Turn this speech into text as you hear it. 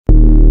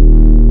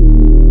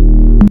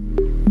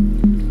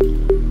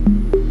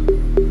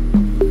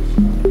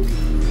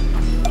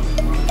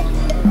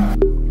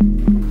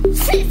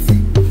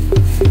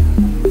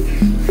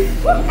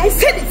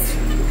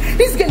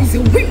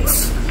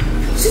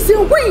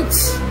Wait!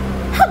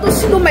 How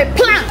does she know my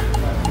plan?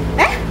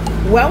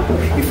 Eh? Well,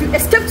 if you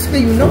escape today,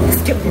 you will not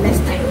escape the next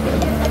time.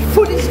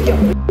 Foolish girl.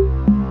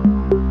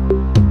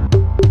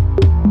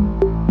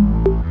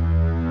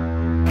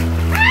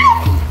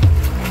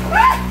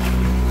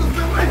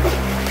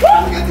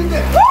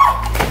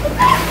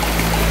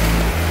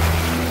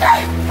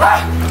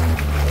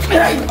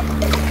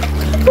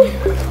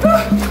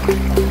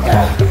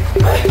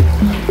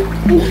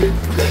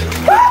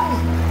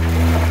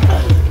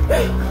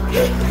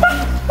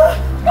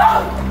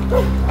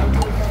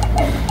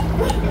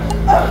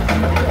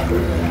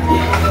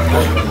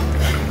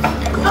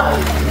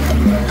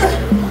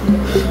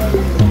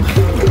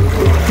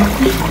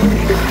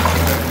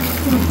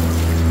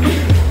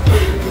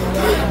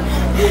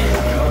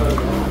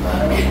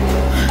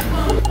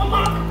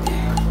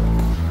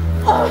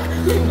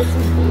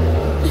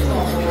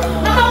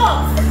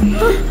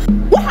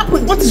 What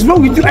happened? What is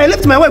wrong with you? I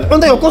left my wife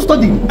under your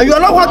custody and you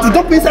allow her to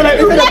jump inside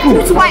the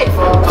pool. Whose wife?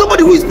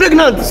 Somebody who is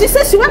pregnant. She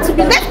said she wants to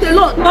be left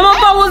alone. Mama,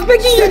 I was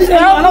begging you to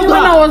help me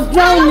when I was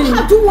drowning.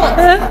 How do what?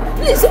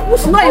 Please, you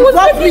should not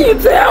involve me. You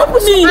to help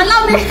me.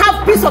 Allow me to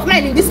have peace of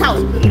mind in this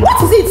house.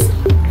 What is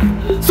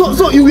it?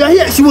 So you were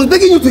here. She was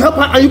begging you to help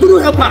her and you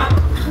couldn't help her.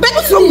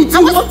 What's wrong with you?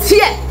 I wasn't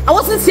here. I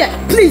wasn't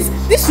here. Please,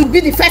 this should be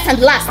the first and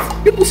last.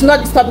 People should not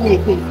disturb me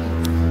again.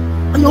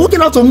 And you're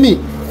looking out on me.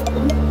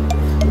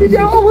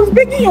 I was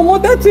begging your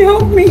mother to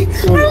help me.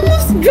 I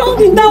almost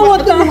drowned in that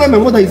water. I don't know why my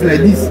mother is like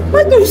this.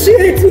 Why does she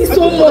hate me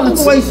so much?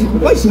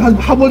 Why she has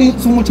harboring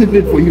so much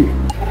hatred for you?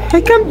 I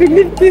can't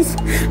believe this.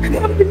 I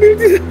can't believe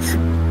this.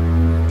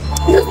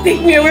 Just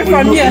take me away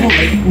from here.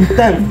 With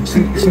time, she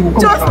will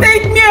come. Just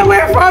take me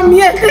away from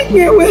here. Take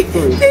me away.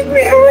 Take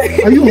me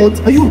away. Are you hot?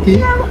 Are you okay?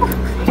 No.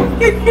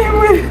 Take me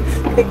away.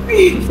 Take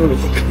me. Sorry.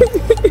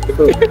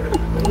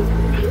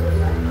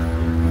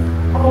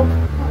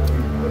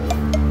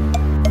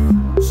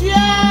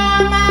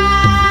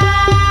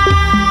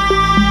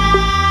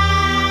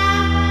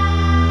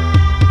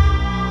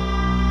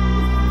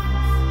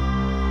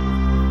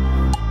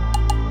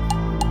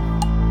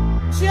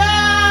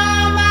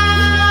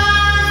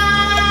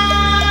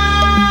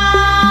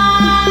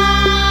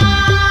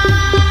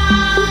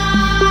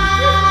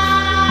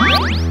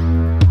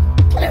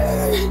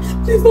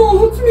 Please don't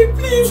hurt me,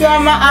 please.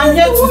 Chioma, I'm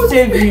here to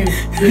save you.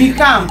 Be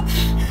calm.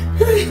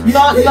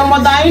 Your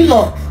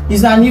mother-in-law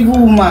is an evil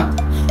woman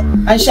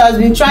and she has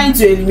been trying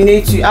to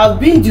eliminate you. I've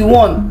been the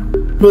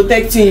one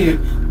protecting you.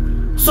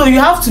 So you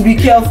have to be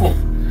careful.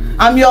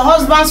 I'm your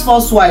husband's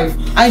first wife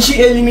and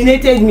she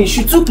eliminated me.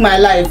 She took my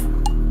life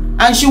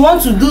and she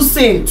wants to do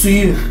same to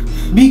you.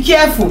 Be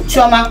careful,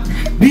 Chioma.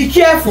 Be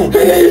careful.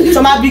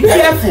 Chioma, be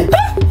careful.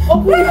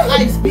 Open your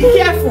eyes. Be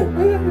careful.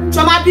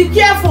 Chioma, be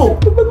careful.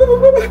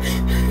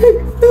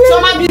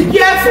 Chioma, be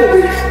careful.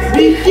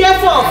 Be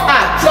careful of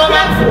her.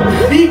 Chioma,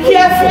 be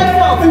careful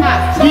of her.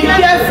 Be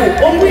careful.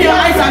 Open your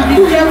eyes and be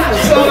careful,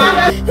 Chioma.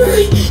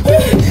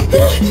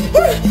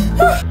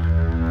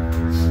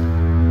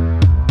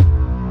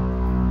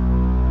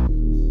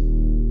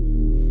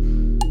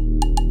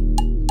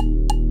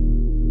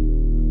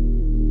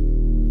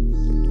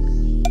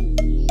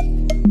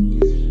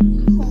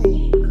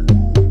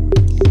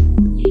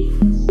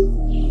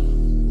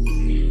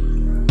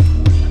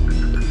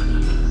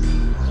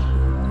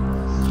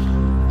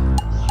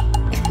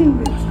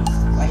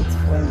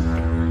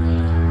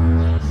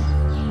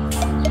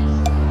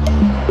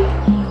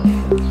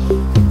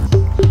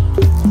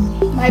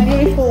 My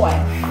beautiful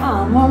wife.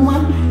 Ah,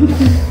 Mama.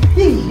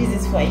 This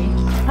is for you.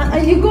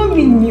 And you got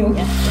me new.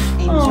 Yeah,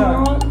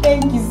 enjoy. Oh,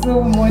 thank you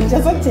so much.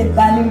 You're such a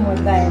darling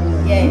mother.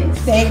 Yes.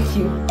 Thank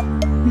you.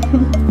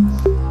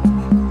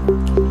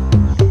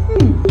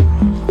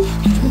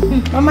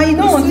 Mama, you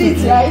don't want to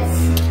eat, right?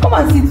 Come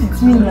and sit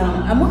with me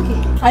now. I'm okay.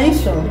 Are you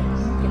sure?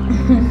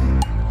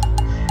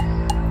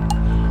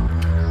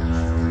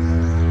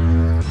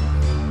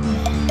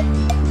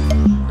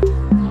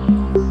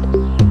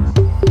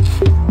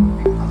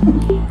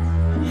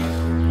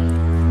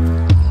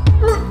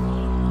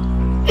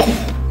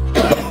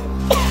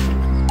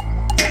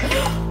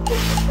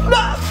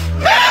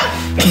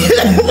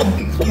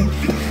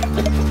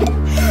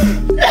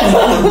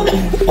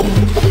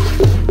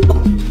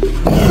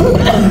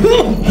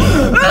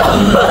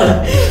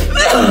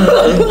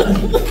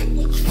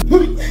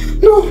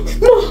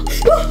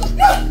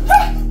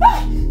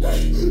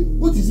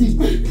 What is it?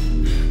 What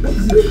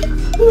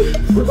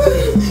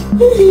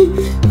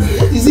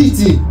is it?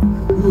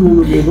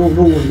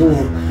 No.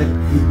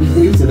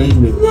 It's a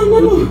nightmare. No.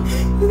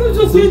 It's not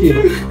just a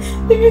dream.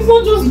 It's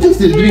not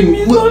just a dream.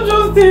 It's not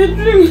just a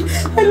dream.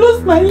 I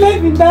lost my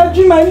life in that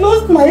dream. I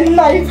lost my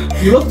life.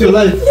 You lost your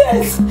life?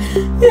 Yes.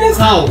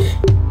 How?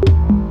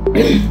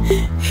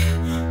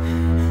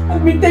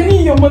 I've been telling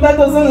you your mother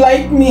doesn't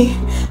like me.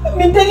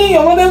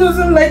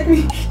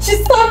 She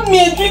stabbed me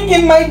a drink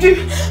in my dream,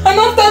 and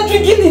after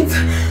drinking it,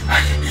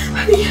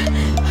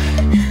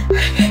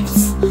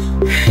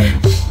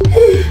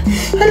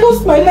 I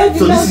lost my life.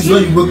 So this is why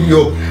you woke me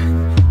up.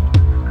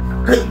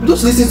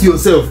 Just listen to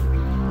yourself.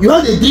 You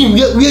had a dream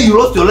where you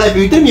lost your life.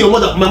 You tell me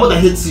my mother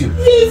hates you.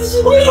 Yes,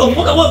 she did.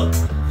 What?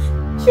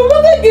 Your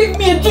mother gave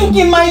me a drink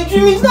in my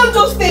dream. It's not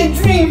just a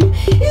dream.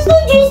 It's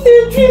not just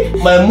a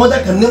dream. My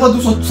mother can never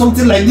do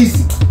something like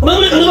this. My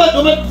mother can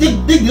never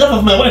take the life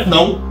of my wife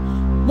now.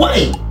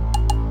 Why?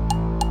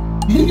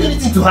 You didn't do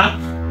anything to her.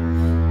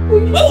 Why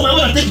would my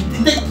mother take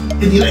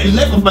the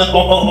life of my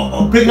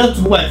pregnant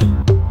wife?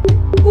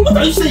 What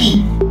are you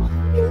saying?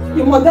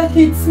 Your mother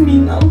hates me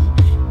now.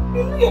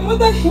 You know your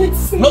mother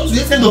hates me. Not to the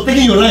extent of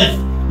taking your life.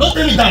 Don't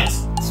tell me that.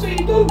 So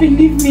you don't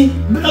believe me?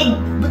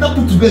 Better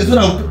put to bed so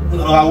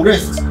that I'll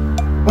rest.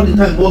 All the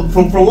time,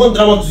 from one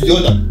drama to the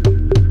other.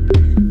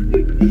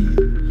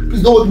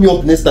 Please don't wake me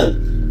up next time.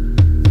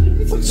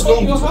 What's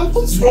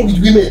wrong with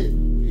women?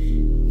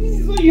 This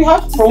is what you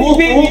have to From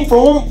say,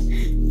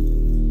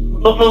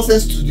 one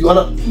nonsense to the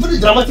other. Very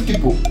dramatic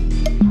people.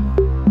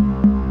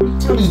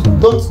 Please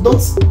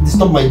don't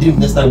disturb my dream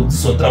next time with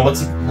this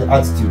dramatic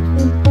attitude.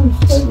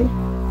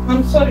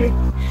 I'm sorry.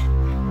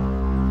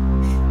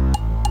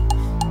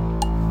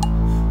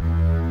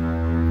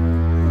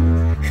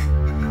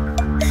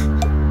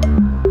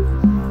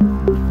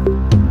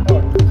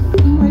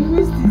 My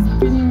waist is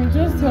spinning me.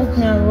 Just help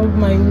me and rub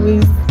my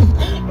waist.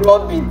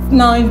 Rub it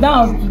now. It's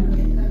down.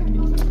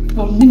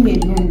 For me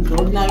alone, the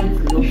ordinary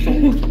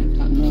philosopher.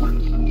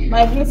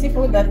 My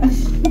beautiful daughter.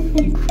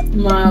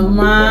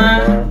 Mama.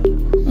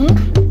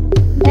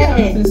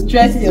 Hey, To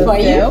stress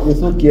yourself. You're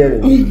so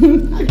caring.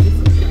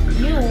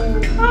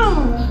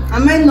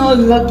 Am I not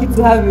lucky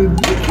to have a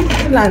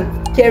beautiful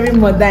and caring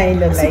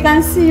mother-in-law as you like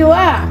can see, you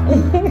are.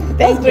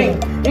 Thank you.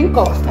 Drink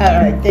up.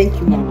 Alright, thank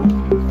you, Mama.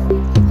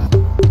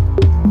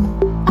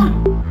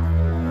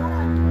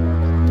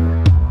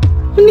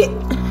 Honey,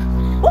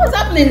 what's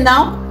happening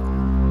now?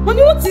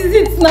 Honey, what is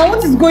it now?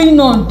 What is going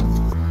on?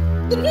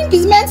 The drink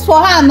is meant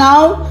for her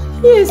now.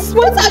 Yes,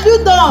 what have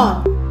you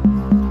done?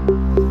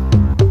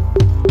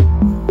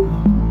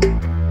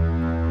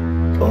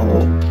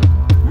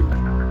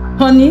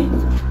 Honey?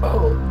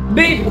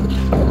 Babe.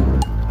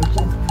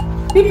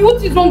 Baby,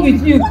 what is wrong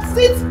with you? What's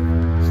it?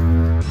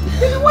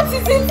 Baby, what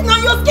is it now?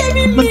 You're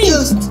scaring me. What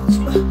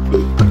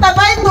have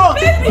I done?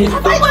 Baby,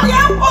 What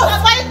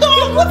have I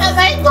done? What have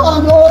I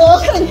done?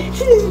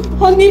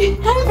 Honey.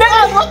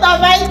 What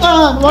have I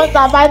done? What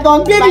have I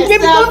done? Baby,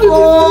 don't do this.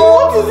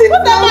 What is it?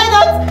 What have I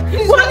done?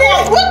 Please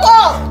wake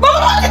up. Mama,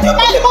 what did you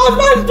put in my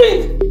husband's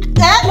drink?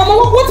 Mama,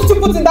 what did you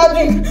put in that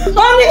drink?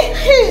 Honey!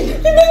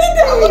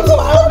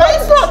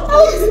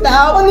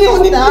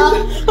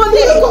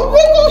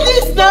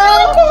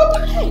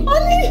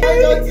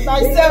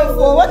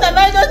 What have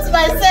I done to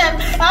myself?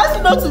 I have to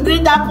know to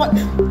drink that one.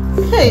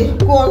 Hey,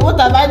 God, what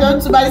have I done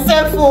to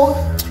myself?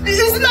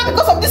 Is it not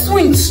because of this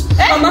winch?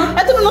 Mama,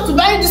 I told you not to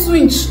buy this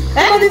winch.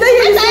 Mama, did I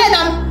hear you?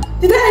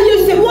 Did I hear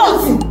you say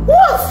what?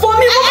 What? For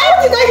me, what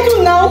did I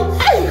do now?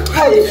 I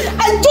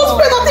just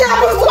pray nothing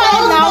happens to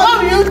her Now, why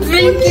will you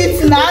drink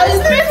it now?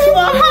 It's meant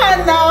for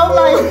her now,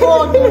 my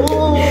God.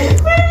 Oh.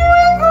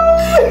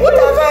 What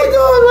have I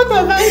done? What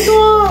have I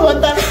done? What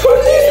have I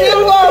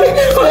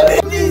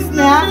done? Please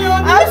now.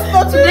 I was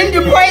supposed to drink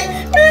the point.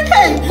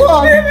 Thank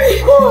God.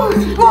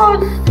 God.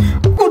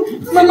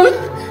 Mama.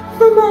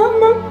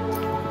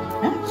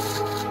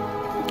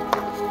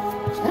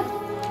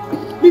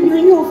 Baby, are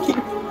you okay?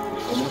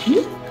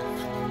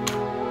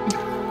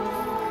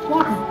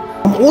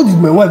 What did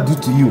my wife do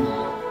to you?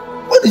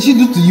 What did she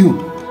do to you?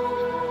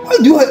 Why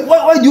do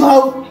you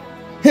have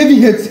heavy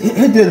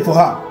hatred for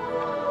her?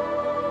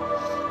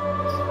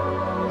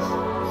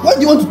 Why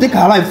do you want to take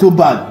her life so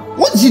bad?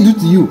 What did she do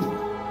to you?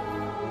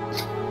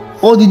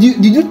 Or did you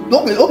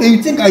okay,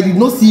 you think I did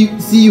not see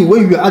you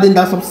when you were adding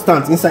that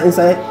substance inside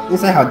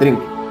her drink?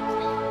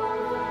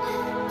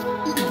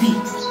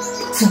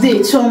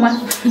 Today, Choma.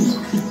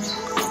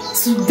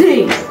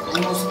 Today, I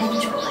must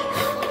end your life.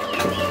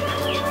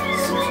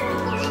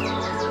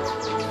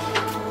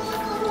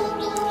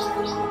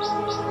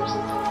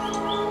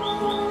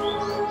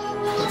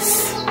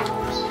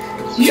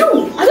 You!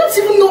 I don't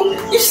even know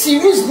if she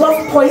used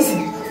love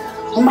poison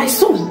on my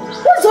son.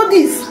 What's all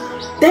this?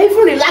 They're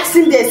even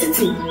relaxing there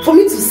sitting for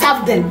me to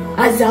serve them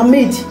as their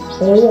maid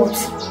or what?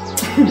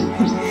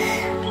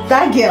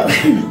 That girl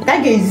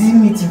is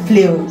using me to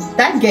play. Oh.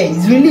 That girl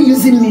is really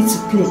using me to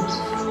play.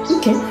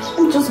 Okay, let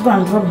me just go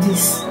and drop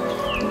this.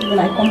 When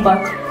I come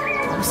back,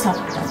 I'll serve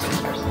that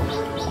drink.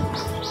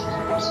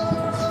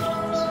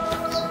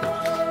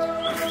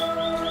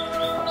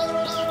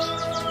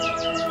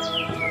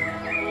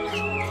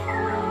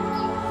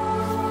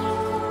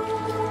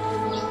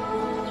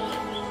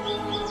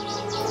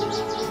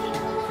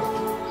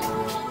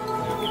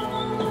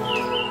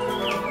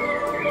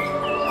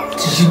 What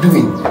is she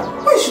doing?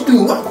 What is she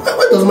doing?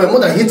 Why does my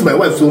mother hate my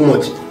wife so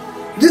much?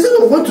 Does she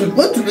want to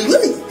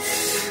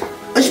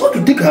and she want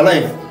to take her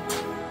life?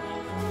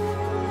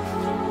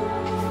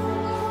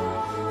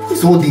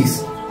 What's all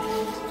this?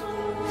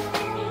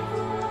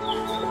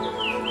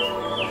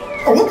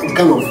 I wonder the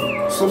kind of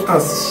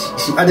substance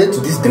she added to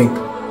this drink.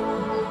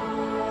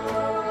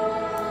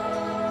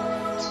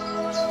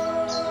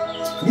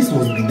 This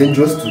must be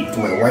dangerous to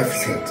my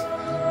wife's health.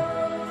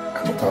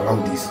 to allow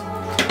this.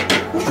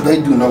 What should I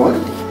do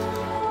now?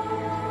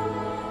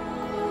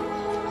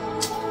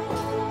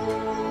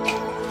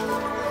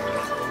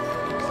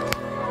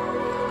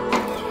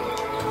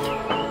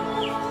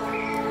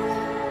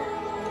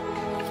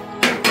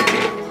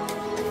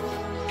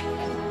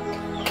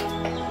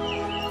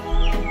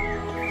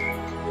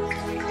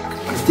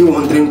 Still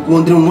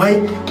wondering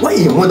why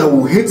a mother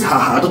will hate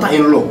her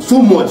daughter-in-law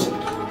so much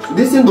to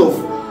the extent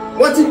of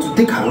wanting to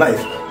take her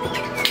life.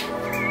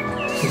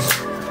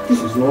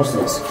 This is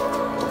nonsense.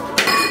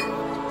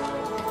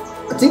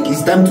 I think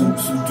it's time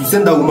to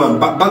send that woman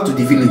back to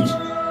the village.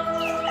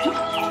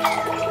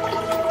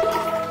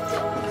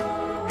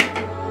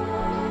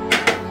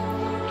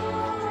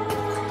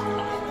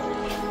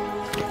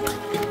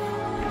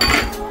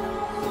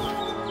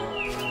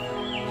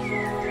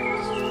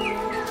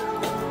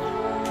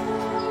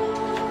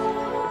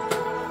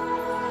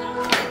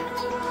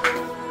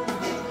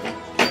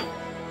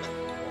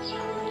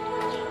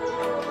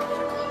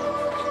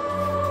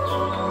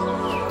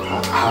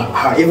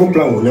 Her evil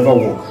plan will never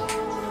work.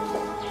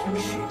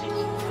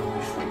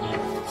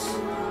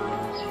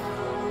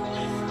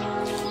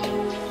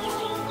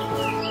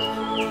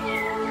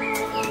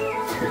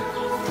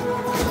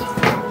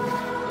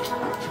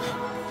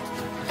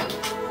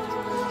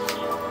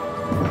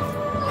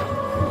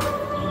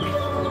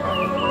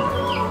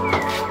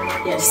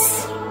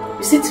 Yes.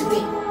 You see,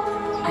 today,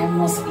 I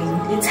must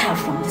eliminate her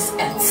from this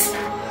earth.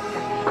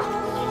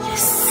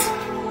 Yes.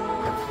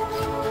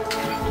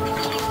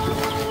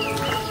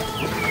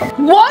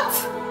 What?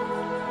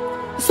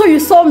 So you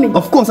saw me?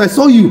 Of course, I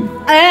saw you.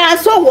 I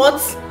saw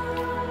what?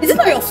 Is it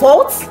not your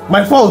fault?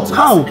 My fault?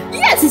 How?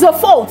 Yes, it's your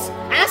fault.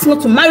 I asked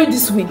not to marry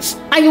this witch,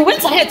 and you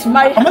went ahead to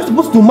marry her. Am I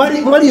supposed to marry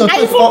your choice?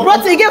 I even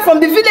brought a girl from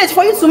the village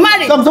for you to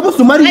marry. So I'm supposed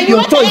to marry and you your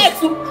went choice? ahead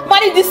to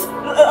marry this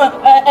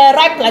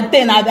ripe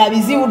plantain, and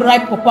is it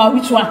ripe papa?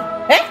 Which one?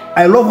 Eh?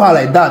 I love her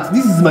like that.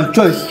 This is my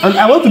choice, and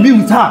I want to be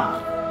with her.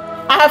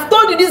 I have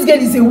told you this girl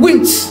is a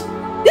witch.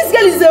 This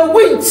girl is a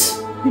witch.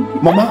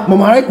 Mama,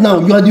 right now,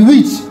 you are the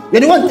witch.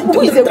 You're the one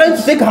trying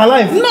to take her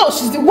life. No,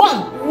 she's the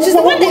one. She's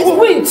the one that is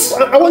witch.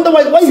 I wonder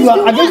why you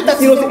are against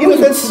that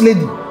innocent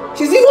lady.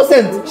 She's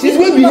innocent. She's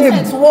well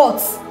behaved. What?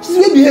 She's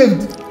well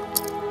behaved.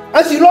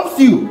 And she loves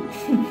you.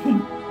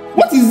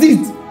 What is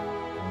it?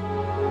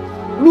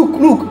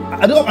 Look,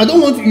 I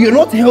don't want you. You're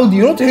not healthy.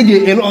 You're not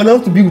healthy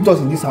enough to be with us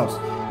in this house.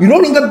 You're no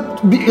longer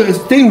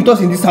staying with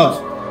us in this house.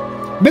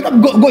 Better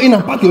go in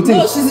and pack your things.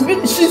 No, she's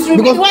because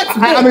the one to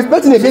go. I'm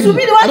expecting a baby.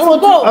 I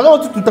don't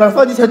want you to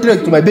transfer this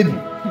hatred to my baby.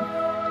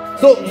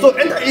 So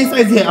enter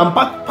inside here and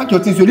pack your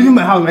things. You're leaving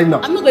my house right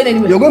now. I'm not going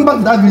anywhere. You're going back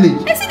to that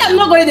village. I said I'm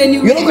not going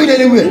anywhere. You're not going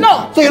anywhere?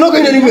 No. So you're not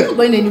going anywhere? I'm not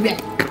going anywhere.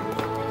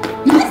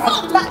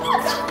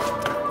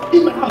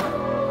 Leave my house.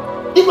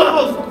 Leave my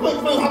house.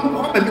 Have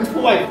my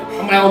beautiful wife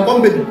and my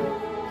unborn baby.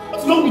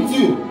 What's wrong with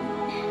you?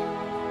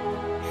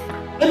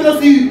 Let me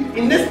not see you.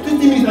 In the next 20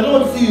 minutes, I don't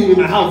want to see you in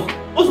my house.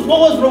 What's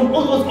wrong?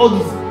 What's all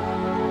this?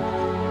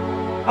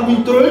 I've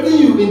been tolerating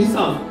you in this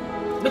house.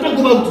 Better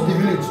go back to the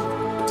village.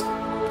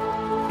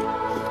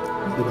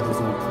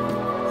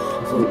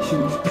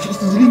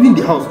 She's leaving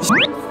the house.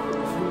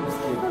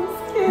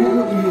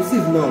 You're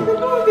safe now. I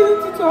don't want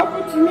anything to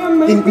happen to me and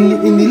my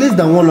baby. In less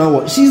than 1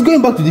 hour, she's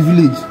going back to the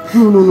village.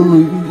 No.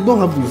 You don't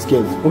have to be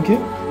scared, okay?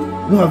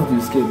 You don't have to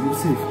be scared. You're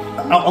safe.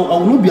 I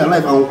will not be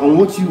alive and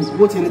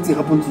watch anything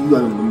happen to you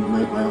and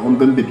my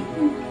unborn baby.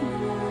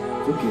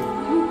 Okay.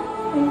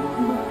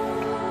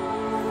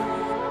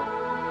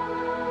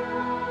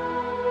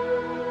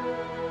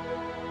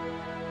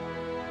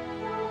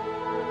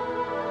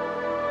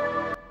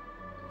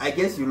 I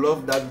guess you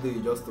loved that video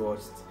you just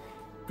watched.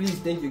 Please,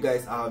 thank you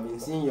guys. I have been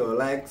seeing your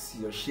likes,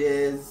 your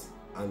shares,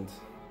 and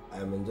I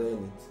am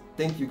enjoying it.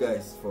 Thank you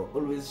guys for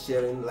always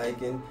sharing,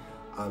 liking,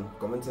 and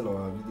commenting on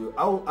our video.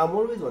 I'm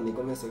always on the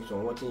comment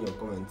section watching your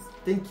comments.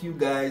 Thank you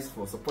guys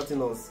for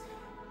supporting us.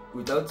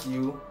 Without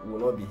you, we will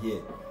not be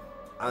here.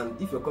 And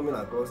if you're coming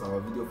across our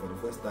video for the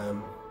first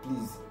time,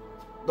 please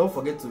don't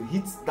forget to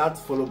hit that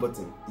follow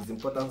button. It's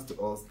important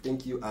to us.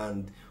 Thank you,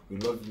 and we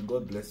love you.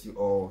 God bless you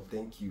all.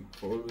 Thank you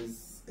for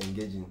always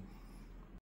engaging.